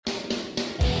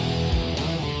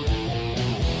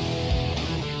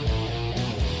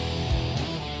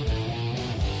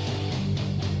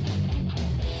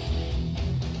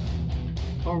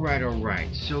All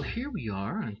right. So here we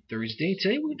are on Thursday.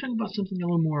 Today we're going to talk about something a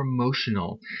little more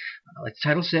emotional. Like the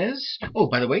title says. Oh,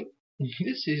 by the way,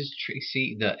 this is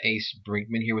Tracy the Ace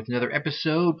Brinkman here with another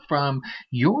episode from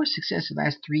Your Success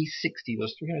Last 360.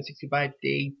 Those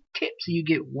 365-day tips that you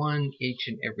get one each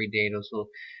and every day. Those little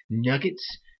nuggets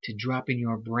to drop in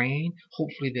your brain.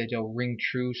 Hopefully that they'll ring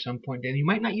true some point. And you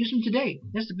might not use them today.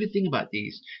 That's the good thing about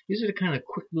these. These are the kind of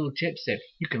quick little tips that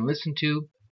you can listen to.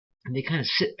 And they kind of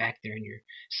sit back there in your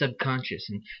subconscious.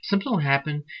 And something will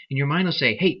happen, and your mind will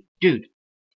say, hey, dude,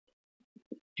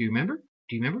 do you remember?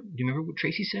 Do you remember what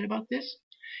Tracy said about this?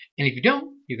 And if you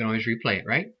don't, you can always replay it,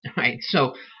 right? All right.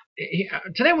 So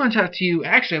today I want to talk to you.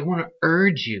 Actually, I want to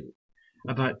urge you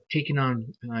about taking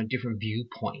on different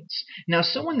viewpoints. Now,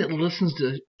 someone that listens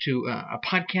to a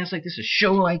podcast like this, a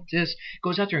show like this,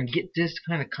 goes out there and get this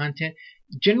kind of content,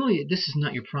 generally this is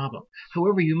not your problem.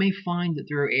 However, you may find that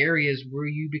there are areas where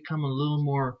you become a little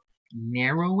more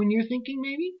narrow in your thinking,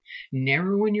 maybe,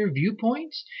 narrow in your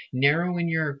viewpoints, narrow in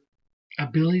your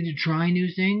ability to try new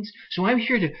things. So I'm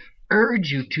here to urge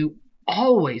you to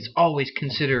always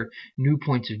consider new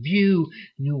points of view,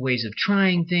 new ways of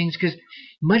trying things, because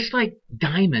much like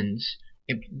diamonds,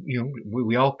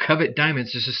 we all covet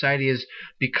diamonds. The society has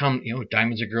become,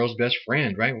 diamonds are girls' best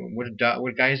friend, right? What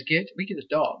do guys get? We get a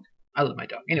dog. I love my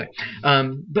dog. Anyway,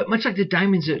 but much like the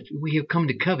diamonds that we have come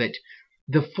to covet,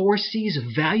 the 4 C's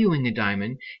of valuing a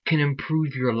diamond can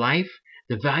improve your life,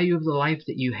 the value of the life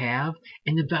that you have,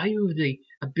 and the value of the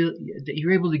ability that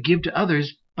you're able to give to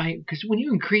others. Because when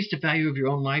you increase the value of your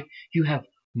own life, you have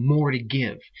more to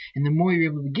give. And the more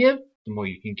you're able to give, the more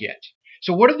you can get.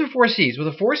 So what are the 4 C's? Well,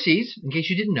 the 4 C's, in case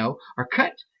you didn't know, are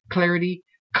cut, clarity,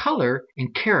 color,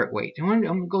 and carat weight. And I'm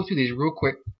going to go through these real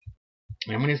quick.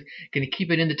 And I'm going to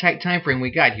keep it in the tight time frame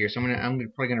we got here. So I'm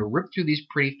probably going to rip through these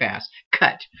pretty fast.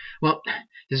 Cut. Well,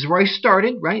 this is where I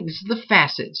started, right? This is the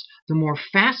facets. The more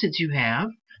facets you have,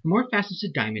 the more facets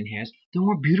a diamond has, the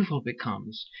more beautiful it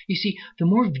becomes. You see, the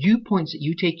more viewpoints that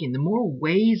you take in, the more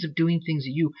ways of doing things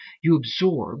that you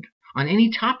absorb on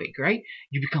any topic, right?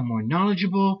 You become more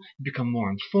knowledgeable, you become more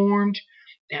informed,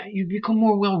 you become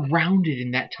more well-rounded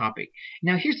in that topic.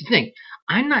 Now, here's the thing.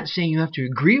 I'm not saying you have to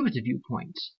agree with the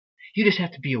viewpoints. You just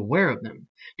have to be aware of them.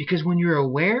 Because when you're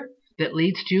aware, that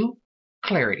leads to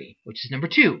clarity, which is number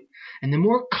 2. And the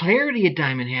more clarity a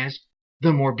diamond has,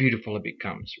 the more beautiful it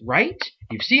becomes, right?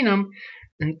 You've seen them.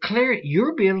 And clarity, your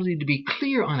ability to be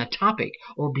clear on a topic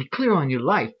or be clear on your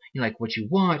life, like what you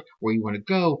want, where you want to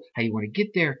go, how you want to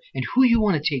get there, and who you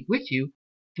want to take with you,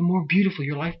 the more beautiful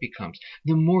your life becomes,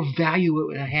 the more value it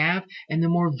will have, and the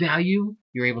more value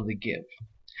you're able to give.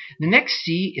 The next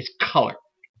C is color.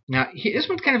 Now, this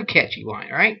one's kind of a catchy one,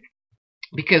 right?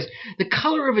 Because the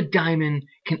color of a diamond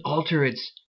can alter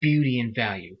its beauty and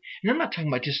value. And I'm not talking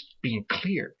about just being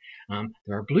clear.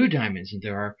 There are blue diamonds, and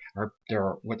there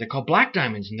are what they call black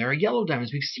diamonds, and there are yellow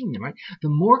diamonds. We've seen them, right? The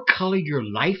more color your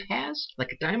life has,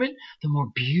 like a diamond, the more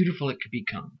beautiful it could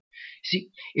become. See,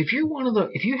 if you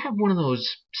have one of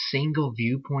those single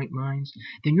viewpoint minds,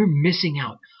 then you're missing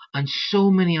out on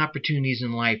so many opportunities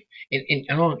in life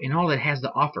and all that has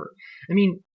to offer. I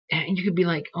mean, and you could be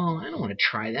like, oh, I don't want to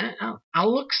try that.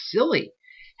 I'll look silly.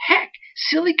 Heck,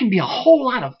 silly can be a whole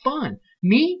lot of fun.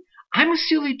 Me? I'm a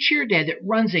silly cheer dad that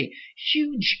runs a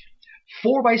huge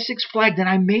 4x6 flag that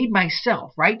I made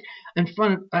myself, right? In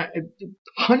front of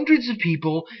hundreds of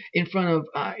people, in front of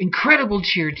incredible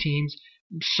cheer teams.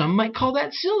 Some might call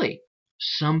that silly.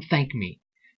 Some thank me.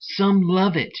 Some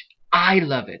love it. I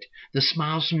love it. The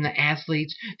smiles from the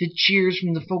athletes, the cheers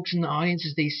from the folks in the audience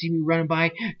as they see me running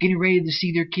by, getting ready to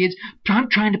see their kids. I'm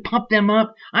trying to pump them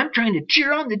up. I'm trying to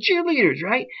cheer on the cheerleaders,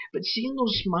 right? But seeing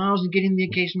those smiles and getting the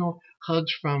occasional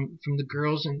hugs from the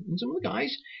girls and some of the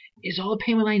guys is all the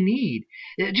payment I need.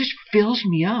 It just fills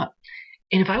me up.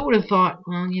 And if I would have thought,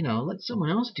 well, let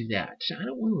someone else do that, I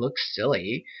don't want to look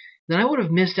silly, then I would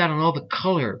have missed out on all the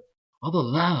color, all the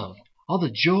love, all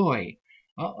the joy,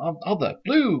 all the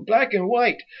blue, black, and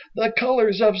white, the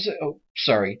colors of... Oh,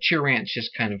 sorry, cheer rants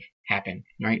just kind of happen,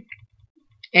 right?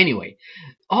 Anyway,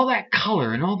 all that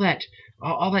color and all that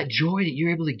joy that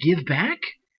you're able to give back,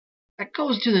 that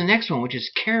goes to the next one, which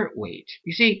is carat weight.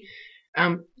 You see,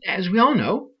 as we all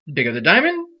know, the bigger the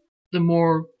diamond,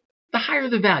 the higher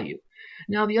the value.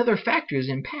 Now, the other factors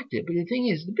impact it, but the thing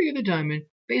is, the bigger the diamond,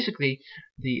 basically,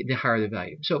 the higher the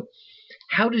value. So,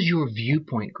 how does your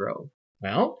viewpoint grow?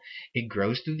 Well, it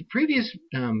grows through the previous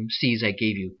C's I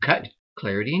gave you. Cut,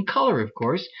 clarity, and color, of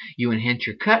course. You enhance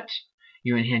your cut,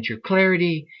 you enhance your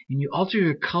clarity, and you alter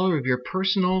the color of your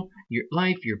personal, your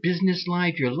life, your business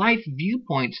life, your life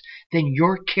viewpoints, then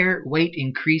your carat weight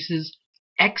increases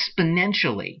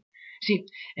exponentially. See,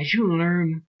 as you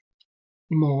learn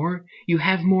more, you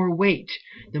have more weight.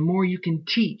 The more you can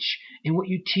teach, and what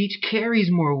you teach carries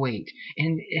more weight,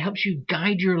 and it helps you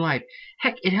guide your life.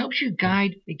 Heck, it helps you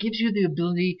guide. It gives you the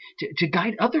ability to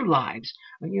guide other lives.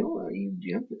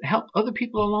 You help other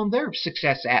people along their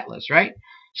success atlas, right?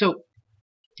 So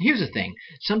here's the thing.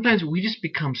 Sometimes we just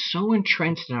become so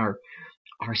entrenched in our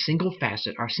single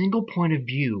facet, our single point of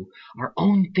view, our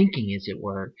own thinking, as it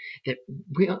were, that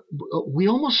we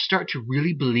almost start to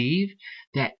really believe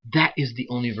that that is the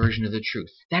only version of the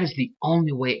truth. That is the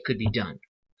only way it could be done.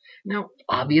 Now,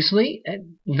 obviously,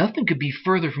 nothing could be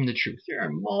further from the truth. There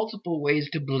are multiple ways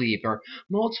to believe, or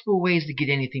multiple ways to get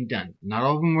anything done. Not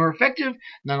all of them are effective,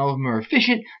 not all of them are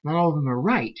efficient, not all of them are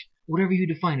right, whatever you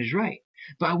define as right.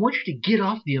 But I want you to get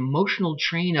off the emotional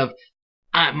train of,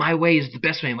 my way is the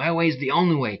best way, my way is the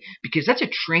only way, because that's a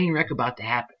train wreck about to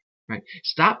happen. Right?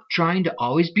 Stop trying to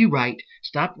always be right.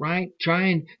 Stop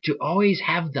trying to always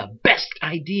have the best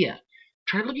idea.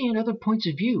 Try looking at other points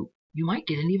of view. You might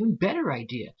get an even better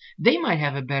idea. They might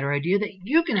have a better idea that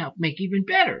you can help make even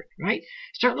better, right?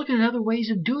 Start looking at other ways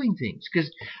of doing things, because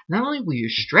not only will you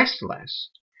stress less,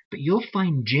 but you'll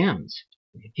find gems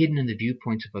hidden in the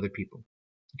viewpoints of other people.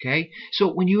 Okay?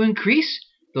 So when you increase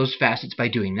those facets by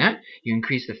doing that, you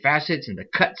increase the facets and the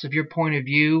cuts of your point of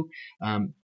view,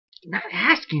 not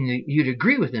asking you to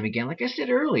agree with them again, like I said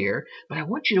earlier, but I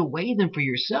want you to weigh them for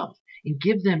yourself and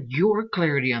give them your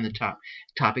clarity on the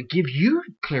topic. Give you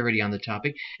clarity on the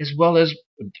topic, as well as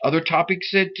other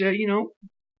topics that,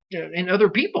 and other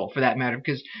people, for that matter,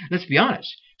 because let's be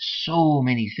honest, so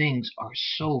many things are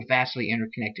so vastly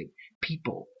interconnected.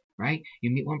 People, right? You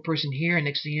meet one person here, and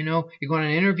next thing you know, you're going on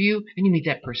an interview, and you meet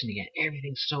that person again.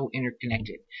 Everything's so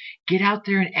interconnected. Get out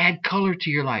there and add color to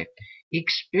your life.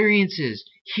 Experiences,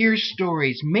 hear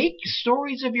stories, make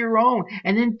stories of your own,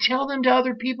 and then tell them to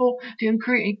other people to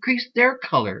increase their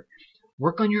color.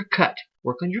 Work on your cut.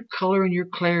 Work on your color and your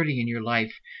clarity in your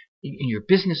life, in your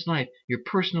business life, your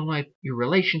personal life, your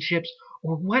relationships,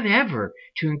 or whatever,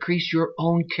 to increase your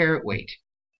own carat weight.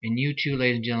 And you too,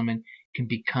 ladies and gentlemen, can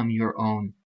become your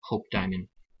own Hope Diamond.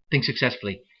 Think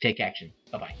successfully. Take action.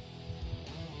 Bye-bye.